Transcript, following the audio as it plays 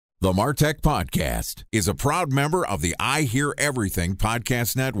The MarTech Podcast is a proud member of the I Hear Everything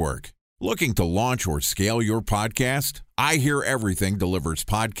Podcast Network. Looking to launch or scale your podcast? I Hear Everything delivers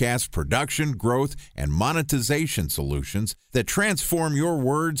podcast production, growth, and monetization solutions that transform your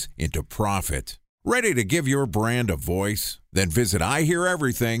words into profit. Ready to give your brand a voice? Then visit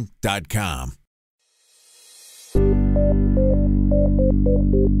iheareverything.com.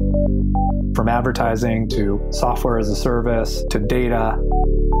 From advertising to software as a service to data.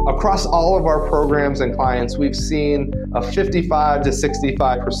 Across all of our programs and clients, we've seen a 55 to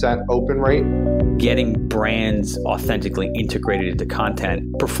 65% open rate. Getting brands authentically integrated into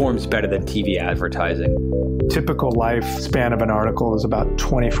content performs better than TV advertising. Typical lifespan of an article is about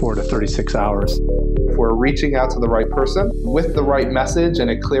 24 to 36 hours. If we're reaching out to the right person with the right message and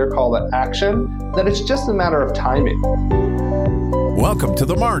a clear call to action, then it's just a matter of timing. Welcome to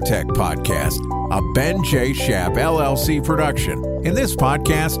the MarTech Podcast, a Ben J. Schaap LLC production. In this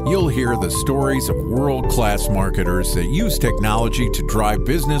podcast, you'll hear the stories of world-class marketers that use technology to drive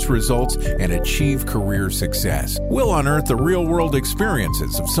business results and achieve career success. We'll unearth the real-world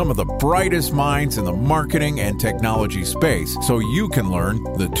experiences of some of the brightest minds in the marketing and technology space so you can learn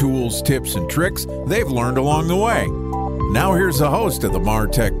the tools, tips, and tricks they've learned along the way. Now here's the host of the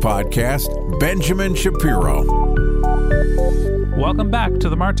MarTech Podcast, Benjamin Shapiro. Welcome back to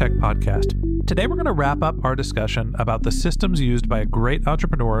the MarTech Podcast. Today we're going to wrap up our discussion about the systems used by a great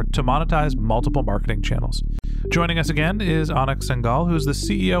entrepreneur to monetize multiple marketing channels. Joining us again is Anik Singal, who's the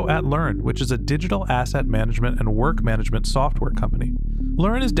CEO at Lurn, which is a digital asset management and work management software company.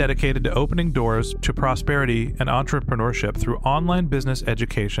 Lurn is dedicated to opening doors to prosperity and entrepreneurship through online business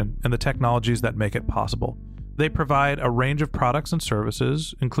education and the technologies that make it possible. They provide a range of products and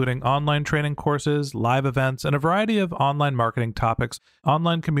services, including online training courses, live events, and a variety of online marketing topics,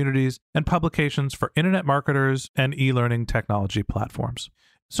 online communities, and publications for internet marketers and e-learning technology platforms.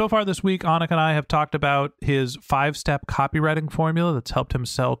 So far this week, Anik and I have talked about his 5-step copywriting formula that's helped him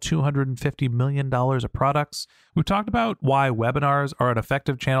sell $250 million of products. We've talked about why webinars are an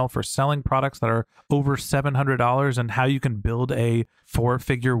effective channel for selling products that are over $700 and how you can build a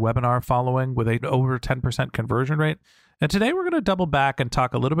 4-figure webinar following with an over 10% conversion rate. And today we're going to double back and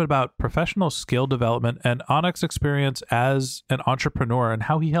talk a little bit about professional skill development and Anik's experience as an entrepreneur and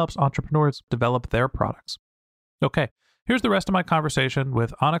how he helps entrepreneurs develop their products. Okay. Here's the rest of my conversation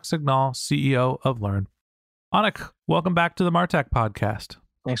with Anik Singal, CEO of Lurn. Anik, welcome back to the MarTech Podcast.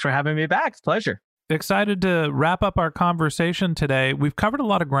 Thanks for having me back. It's a pleasure. Excited to wrap up our conversation today. We've covered a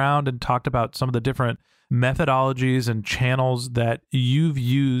lot of ground and talked about some of the different methodologies and channels that you've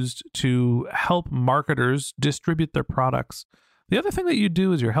used to help marketers distribute their products. The other thing that you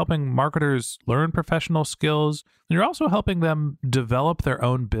do is you're helping marketers learn professional skills, and you're also helping them develop their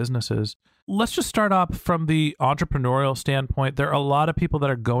own businesses. Let's just start off from the entrepreneurial standpoint. There are a lot of people that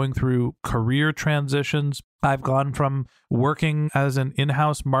are going through career transitions. I've gone from working as an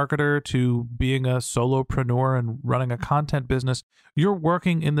in-house marketer to being a solopreneur and running a content business. You're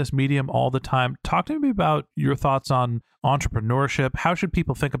working in this medium all the time. Talk to me about your thoughts on entrepreneurship. How should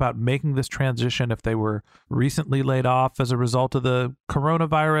people think about making this transition if they were recently laid off as a result of the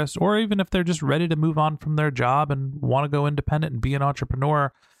coronavirus, or even if they're just ready to move on from their job and want to go independent and be an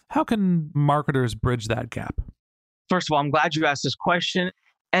entrepreneur? How can marketers bridge that gap? First of all, I'm glad you asked this question.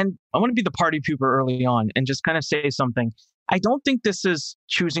 And I want to be the party pooper early on and just kind of say something. I don't think this is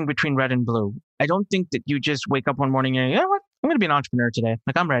choosing between red and blue. I don't think that you just wake up one morning and, you know what, I'm going to be an entrepreneur today.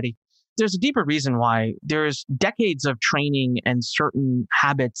 Like, I'm ready. There's a deeper reason why. There's decades of training and certain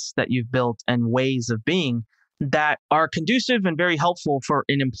habits that you've built and ways of being that are conducive and very helpful for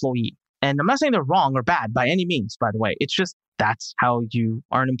an employee. And I'm not saying they're wrong or bad by any means, by the way. It's just that's how you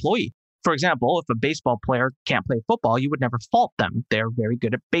are an employee. For example, if a baseball player can't play football, you would never fault them. They're very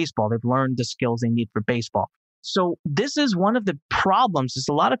good at baseball. They've learned the skills they need for baseball. So this is one of the problems is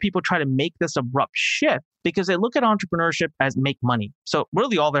a lot of people try to make this abrupt shift because they look at entrepreneurship as make money. So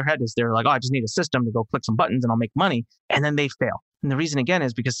really all their head is they're like, oh, I just need a system to go click some buttons and I'll make money. And then they fail. And the reason again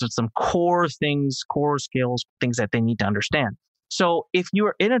is because there's some core things, core skills, things that they need to understand. So if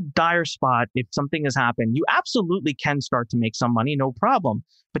you're in a dire spot, if something has happened, you absolutely can start to make some money, no problem.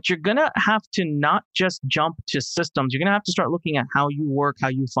 But you're going to have to not just jump to systems. You're going to have to start looking at how you work, how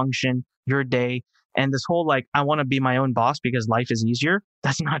you function, your day. And this whole like, I want to be my own boss because life is easier.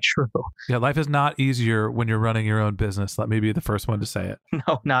 That's not true. Yeah, life is not easier when you're running your own business. Let me be the first one to say it.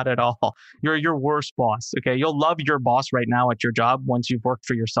 No, not at all. You're your worst boss. Okay. You'll love your boss right now at your job once you've worked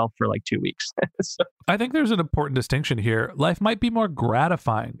for yourself for like 2 weeks. So, I think there's an important distinction here. Life might be more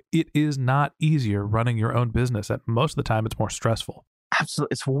gratifying. It is not easier running your own business. At most of the time, it's more stressful.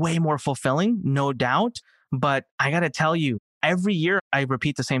 absolutely. It's way more fulfilling, no doubt. But I got to tell you, Every year I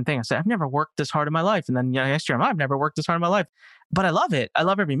repeat the same thing. I say, I've never worked this hard in my life. And then next year, I've never worked this hard in my life. But I love it. I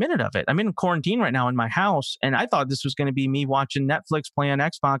love every minute of it. I'm in quarantine right now in my house. And I thought this was going to be me watching Netflix, playing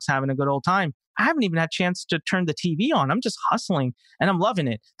Xbox, having a good old time. I haven't even had a chance to turn the TV on. I'm just hustling and I'm loving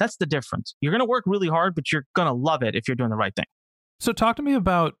it. That's the difference. You're going to work really hard, but you're going to love it if you're doing the right thing. So talk to me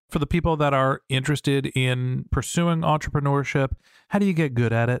about, for the people that are interested in pursuing entrepreneurship, how do you get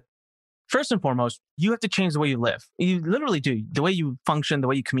good at it? First and foremost, you have to change the way you live. You literally do. The way you function, the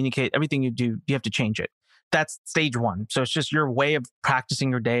way you communicate, everything you do, you have to change it. That's stage one. So it's just your way of practicing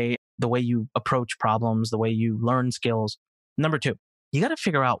your day, the way you approach problems, the way you learn skills. Number two, you got to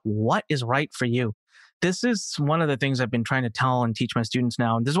figure out what is right for you. This is one of the things I've been trying to tell and teach my students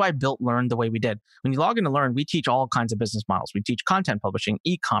now. And this is why I built Lurn the way we did. When you log into Lurn, we teach all kinds of business models. We teach content publishing,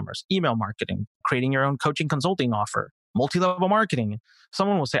 e-commerce, email marketing, creating your own coaching consulting offer, multi-level marketing.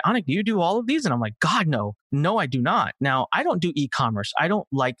 Someone will say, Anik, do you do all of these? And I'm like, God, no. No, I do not. Now, I don't do e-commerce. I don't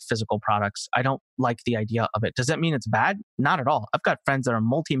like physical products. I don't like the idea of it. Does that mean it's bad? Not at all. I've got friends that are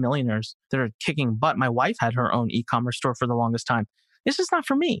multimillionaires that are kicking butt. My wife had her own e-commerce store for the longest time. It's just not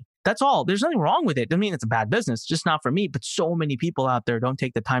for me. That's all. There's nothing wrong with it. Doesn't mean it's a bad business. It's just not for me. But so many people out there don't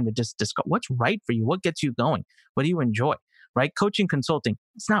take the time to just discuss what's right for you. What gets you going? What do you enjoy? Right? Coaching, consulting.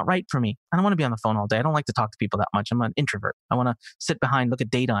 It's not right for me. I don't want to be on the phone all day. I don't like to talk to people that much. I'm an introvert. I want to sit behind, look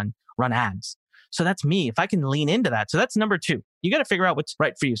at data and run ads. So that's me. If I can lean into that. So that's number two. You got to figure out what's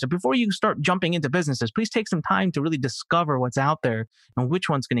right for you. So before you start jumping into businesses, please take some time to really discover what's out there and which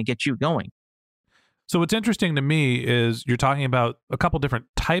one's going to get you going. So what's interesting to me is you're talking about a couple different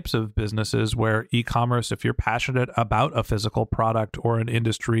types of businesses where e-commerce, if you're passionate about a physical product or an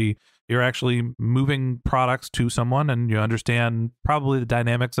industry, you're actually moving products to someone and you understand probably the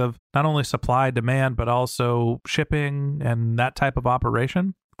dynamics of not only supply, demand, but also shipping and that type of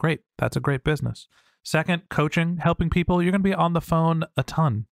operation. Great. That's a great business. Second, coaching, helping people. You're going to be on the phone a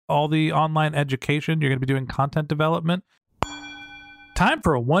ton. All the online education, you're going to be doing content development. Time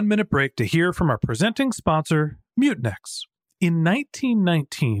for a 1-minute break to hear from our presenting sponsor, Mutinex. In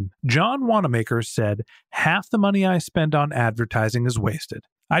 1919, John Wanamaker said, "Half the money I spend on advertising is wasted.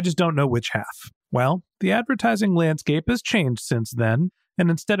 I just don't know which half." Well, the advertising landscape has changed since then, and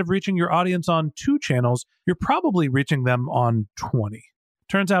instead of reaching your audience on 2 channels, you're probably reaching them on 20.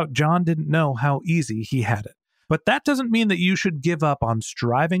 Turns out John didn't know how easy he had it. But that doesn't mean that you should give up on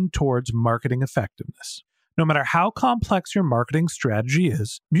striving towards marketing effectiveness. No matter how complex your marketing strategy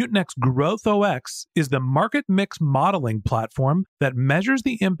is, Mutinex Growth OX is the market mix modeling platform that measures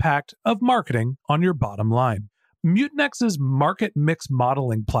the impact of marketing on your bottom line. Mutinex's market mix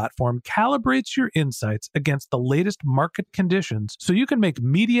modeling platform calibrates your insights against the latest market conditions so you can make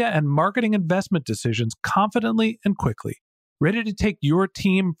media and marketing investment decisions confidently and quickly. Ready to take your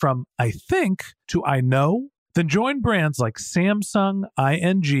team from I think to I know? Then join brands like Samsung,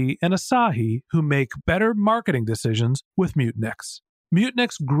 ING, and Asahi who make better marketing decisions with Mutinex.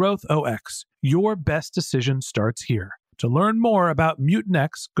 Mutinex Growth OX. Your best decision starts here. To learn more about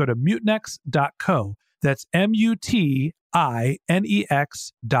Mutinex, go to mutinex.co. That's MUTINEX.co.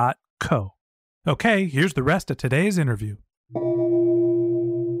 Okay, here's the rest of today's interview.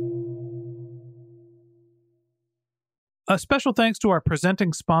 A special thanks to our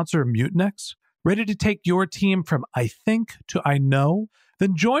presenting sponsor, Mutinex. Ready to take your team from I think to I know?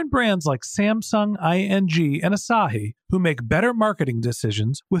 Then join brands like Samsung, ING, and Asahi who make better marketing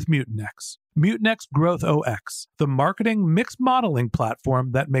decisions with Mutinex. Mutinex Growth OX, the marketing mix modeling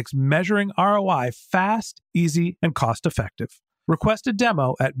platform that makes measuring ROI fast, easy, and cost-effective. Request a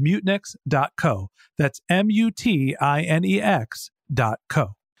demo at mutinex.co. That's MUTINEX.co.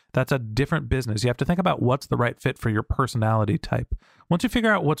 That's a different business. You have to think about what's the right fit for your personality type. Once you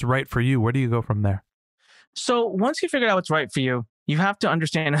figure out what's right for you, where do you go from there? So once you figure out what's right for you, you have to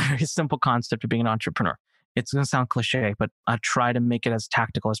understand a very simple concept of being an entrepreneur. It's going to sound cliche, but I try to make it as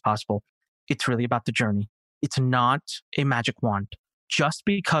tactical as possible. It's really about the journey. It's not a magic wand. Just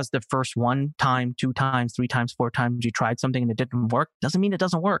because the first 1 time, 2 times, 3 times, 4 times you tried something and it didn't work, doesn't mean it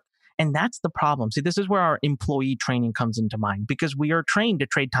doesn't work. And that's the problem. See, this is where our employee training comes into mind because we are trained to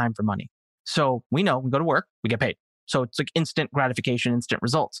trade time for money. So we know we go to work, we get paid. So it's like instant gratification, instant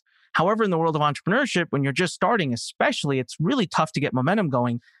results. However, in the world of entrepreneurship, when you're just starting, especially, it's really tough to get momentum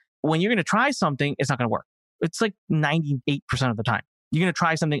going. When you're going to try something, it's not going to work. It's like 98% of the time. You're going to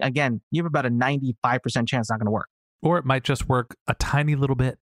try something again, you have about a 95% chance it's not going to work. Or it might just work a tiny little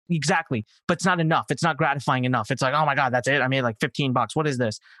bit. Exactly. But it's not enough. It's not gratifying enough. It's like, oh my God, that's it. I made like $15. What is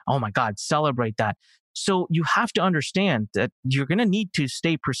this? Oh my God, celebrate that. So you have to understand that you're going to need to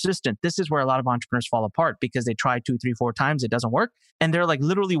stay persistent. This is where a lot of entrepreneurs fall apart because they try 2, 3, 4 times. It doesn't work. And they're like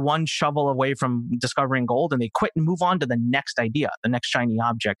literally one shovel away from discovering gold, and they quit and move on to the next idea, the next shiny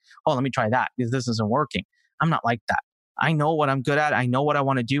object. Oh, let me try that because this isn't working. I'm not like that. I know what I'm good at. I know what I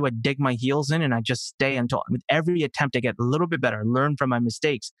want to do. I dig my heels in and I just stay until with every attempt I get a little bit better, learn from my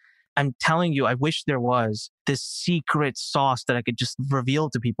mistakes. I'm telling you, I wish there was this secret sauce that I could just reveal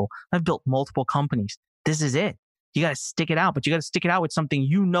to people. I've built multiple companies. This is it. You got to stick it out, but you got to stick it out with something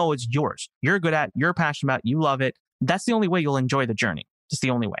you know is yours. You're good at, you're passionate about, you love it. That's the only way you'll enjoy the journey. It's the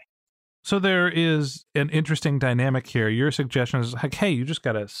only way. So there is an interesting dynamic here. Your suggestion is like, hey, you just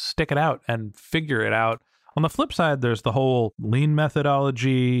got to stick it out and figure it out. On the flip side, there's the whole lean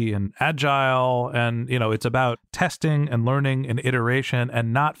methodology and agile, and it's about testing and learning and iteration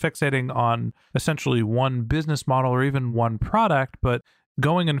and not fixating on essentially one business model or even one product, but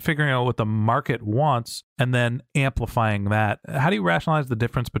going and figuring out what the market wants and then amplifying that. How do you rationalize the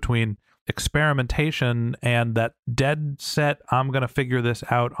difference between experimentation and that dead set, I'm going to figure this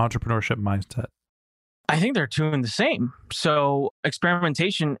out entrepreneurship mindset? I think they're two in the same. So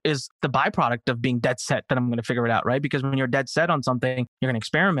experimentation is the byproduct of being dead set that I'm going to figure it out, right? Because when you're dead set on something, you're going to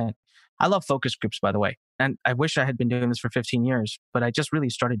experiment. I love focus groups, by the way. And I wish I had been doing this for 15 years, but I just really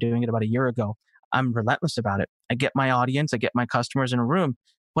started doing it about a year ago. I'm relentless about it. I get my audience, I get my customers in a room.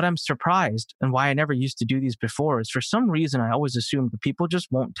 What I'm surprised and why I never used to do these before is for some reason, I always assumed that people just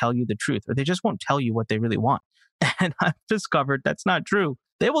won't tell you the truth or they just won't tell you what they really want. And I've discovered that's not true.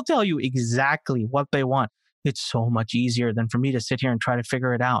 They will tell you exactly what they want. It's so much easier than for me to sit here and try to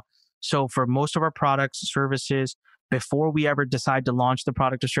figure it out. So for most of our products, services, before we ever decide to launch the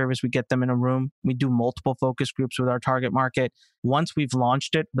product or service, we get them in a room. We do multiple focus groups with our target market. Once we've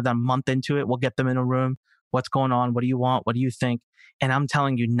launched it, but a month into it, we'll get them in a room. What's going on? What do you want? What do you think? And I'm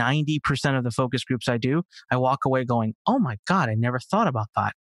telling you, 90% of the focus groups I do, I walk away going, oh my God, I never thought about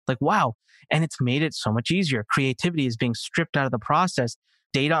that. Like, wow. And it's made it so much easier. Creativity is being stripped out of the process.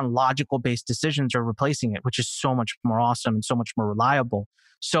 Data and logical based decisions are replacing it, which is so much more awesome and so much more reliable.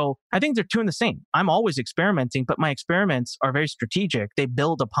 So I think they're two in the same. I'm always experimenting, but my experiments are very strategic. They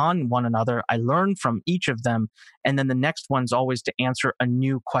build upon one another. I learn from each of them. And then the next one's always to answer a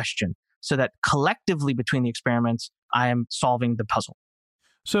new question so that collectively between the experiments, I am solving the puzzle.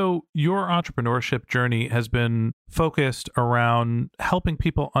 So your entrepreneurship journey has been focused around helping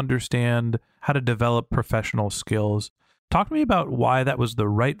people understand how to develop professional skills. Talk to me about why that was the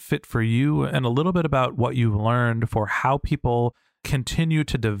right fit for you and a little bit about what you've learned for how people continue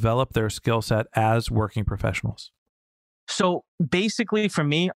to develop their skill set as working professionals. So basically for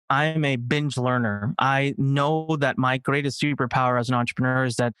me, I'm a binge learner. I know that my greatest superpower as an entrepreneur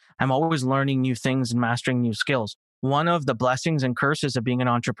is that I'm always learning new things and mastering new skills. One of the blessings and curses of being an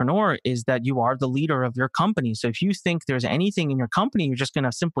entrepreneur is that you are the leader of your company. So if you think there's anything in your company, you're just going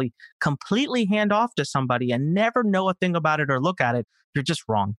to simply completely hand off to somebody and never know a thing about it or look at it, you're just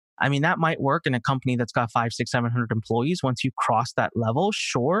wrong. I mean, that might work in a company that's got 500, 600, 700 employees. Once you cross that level,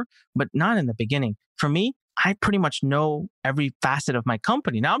 sure, but not in the beginning. For me, I pretty much know every facet of my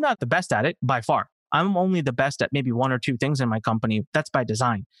company. Now, I'm not the best at it by far. I'm only the best at maybe one or two things in my company. That's by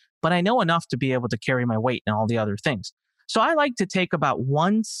design. But I know enough to be able to carry my weight and all the other things. So I like to take about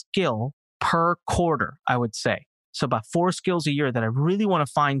one skill per quarter, I would say. So about 4 skills a year that I really want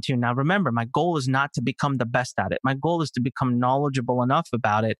to fine tune. Now, remember, my goal is not to become the best at it. My goal is to become knowledgeable enough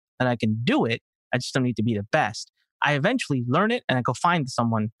about it that I can do it. I just don't need to be the best. I eventually learn it and I go find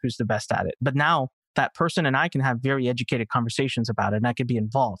someone who's the best at it. But now that person and I can have very educated conversations about it and I can be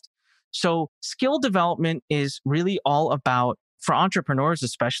involved. So skill development is really all about, for entrepreneurs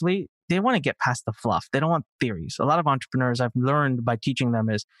especially, they want to get past the fluff. They don't want theories. A lot of entrepreneurs I've learned by teaching them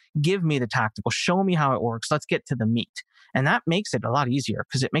is give me the tactical, show me how it works. Let's get to the meat. And that makes it a lot easier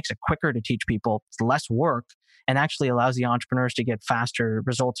because it makes it quicker to teach people. It's less work and actually allows the entrepreneurs to get faster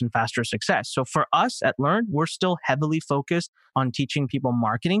results and faster success. So for us at Lurn, we're still heavily focused on teaching people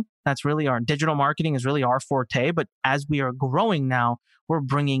marketing. That's really our digital marketing is really our forte. But as we are growing now, we're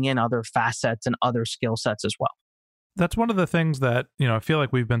bringing in other facets and other skill sets as well. That's one of the things that, I feel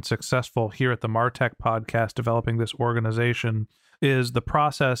like we've been successful here at the Martech podcast, developing this organization, is the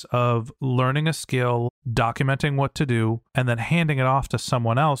process of learning a skill, documenting what to do, and then handing it off to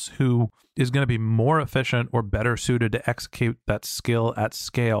someone else who is going to be more efficient or better suited to execute that skill at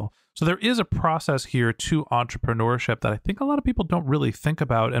scale. So there is a process here to entrepreneurship that I think a lot of people don't really think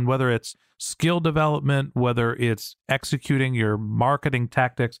about. And whether it's skill development, whether it's executing your marketing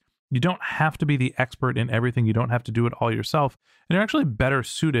tactics, you don't have to be the expert in everything. You don't have to do it all yourself. And you're actually better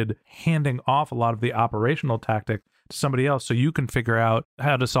suited handing off a lot of the operational tactic to somebody else so you can figure out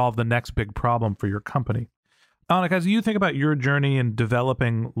how to solve the next big problem for your company. Anik, as you think about your journey in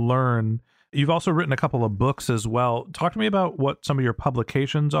developing Lurn, you've also written a couple of books as well. Talk to me about what some of your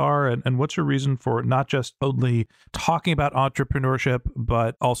publications are and what's your reason for not just only talking about entrepreneurship,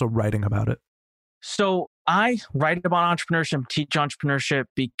 but also writing about it. So I write about entrepreneurship, teach entrepreneurship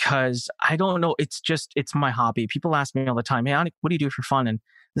because I don't know. It's my hobby. People ask me all the time, hey, Anik, what do you do for fun? And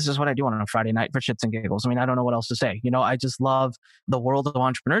this is what I do on a Friday night for shits and giggles. I mean, I don't know what else to say. I just love the world of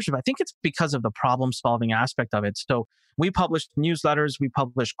entrepreneurship. I think it's because of the problem solving aspect of it. So we publish newsletters, we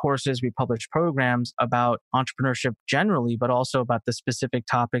publish courses, we publish programs about entrepreneurship generally, but also about the specific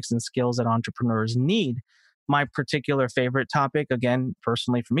topics and skills that entrepreneurs need. My particular favorite topic, again,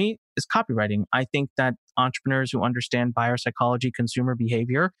 personally for me, is copywriting. I think that entrepreneurs who understand buyer psychology, consumer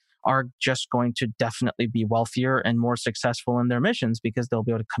behavior, are just going to definitely be wealthier and more successful in their missions because they'll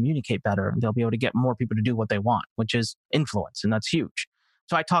be able to communicate better and they'll be able to get more people to do what they want, which is influence. And that's huge.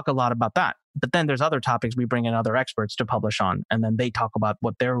 So I talk a lot about that. But then there's other topics we bring in other experts to publish on, and then they talk about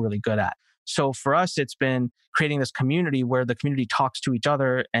what they're really good at. So for us, it's been creating this community where the community talks to each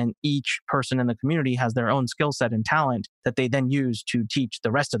other and each person in the community has their own skill set and talent that they then use to teach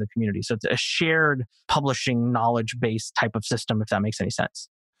the rest of the community. So it's a shared publishing knowledge-based type of system, if that makes any sense.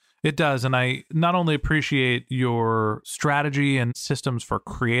 It does. And I not only appreciate your strategy and systems for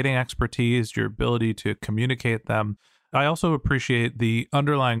creating expertise, your ability to communicate them, I also appreciate the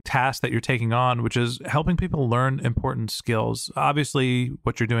underlying task that you're taking on, which is helping people learn important skills. Obviously,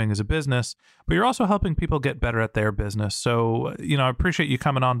 what you're doing is a business, but you're also helping people get better at their business. So, I appreciate you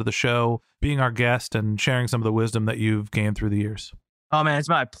coming on to the show, being our guest, and sharing some of the wisdom that you've gained through the years. Oh, man, it's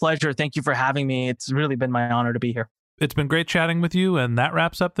my pleasure. Thank you for having me. It's really been my honor to be here. It's been great chatting with you, and that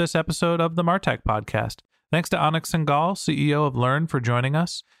wraps up this episode of the Martech Podcast. Thanks to Anik Singal, CEO of Lurn, for joining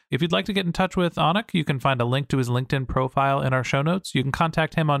us. If you'd like to get in touch with Anik, you can find a link to his LinkedIn profile in our show notes. You can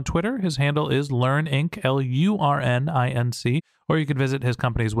contact him on Twitter. His handle is Lurn Inc., Lurninc, or you can visit his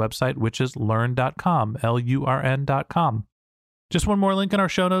company's website, which is lurn.com, Lurn.com. Just one more link in our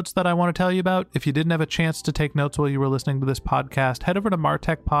show notes that I want to tell you about. If you didn't have a chance to take notes while you were listening to this podcast, head over to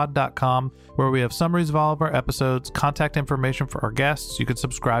martechpod.com, where we have summaries of all of our episodes, contact information for our guests. You can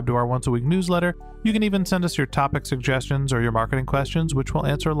subscribe to our once-a-week newsletter. You can even send us your topic suggestions or your marketing questions, which we'll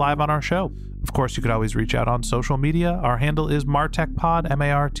answer live on our show. Of course, you could always reach out on social media. Our handle is martechpod,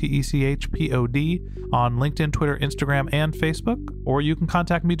 MARTECHPOD, on LinkedIn, Twitter, Instagram, and Facebook. Or you can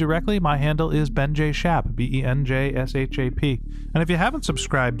contact me directly. My handle is BenJ Shap, BenJShap. And if you haven't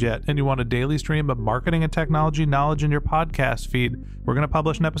subscribed yet and you want a daily stream of marketing and technology knowledge in your podcast feed, we're going to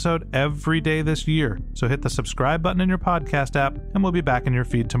publish an episode every day this year. So hit the subscribe button in your podcast app, and we'll be back in your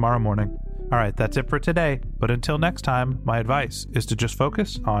feed tomorrow morning. All right, that's it for today. But until next time, my advice is to just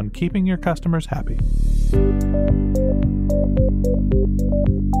focus on keeping your customers happy.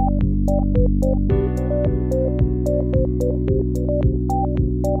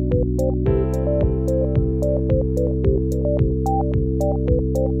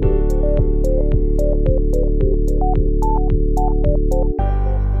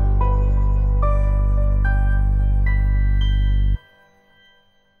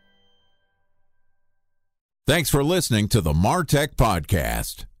 Thanks for listening to the Martech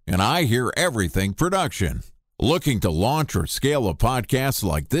Podcast, and I Hear Everything production. Looking to launch or scale a podcast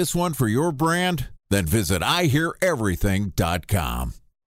like this one for your brand? Then visit iheareverything.com.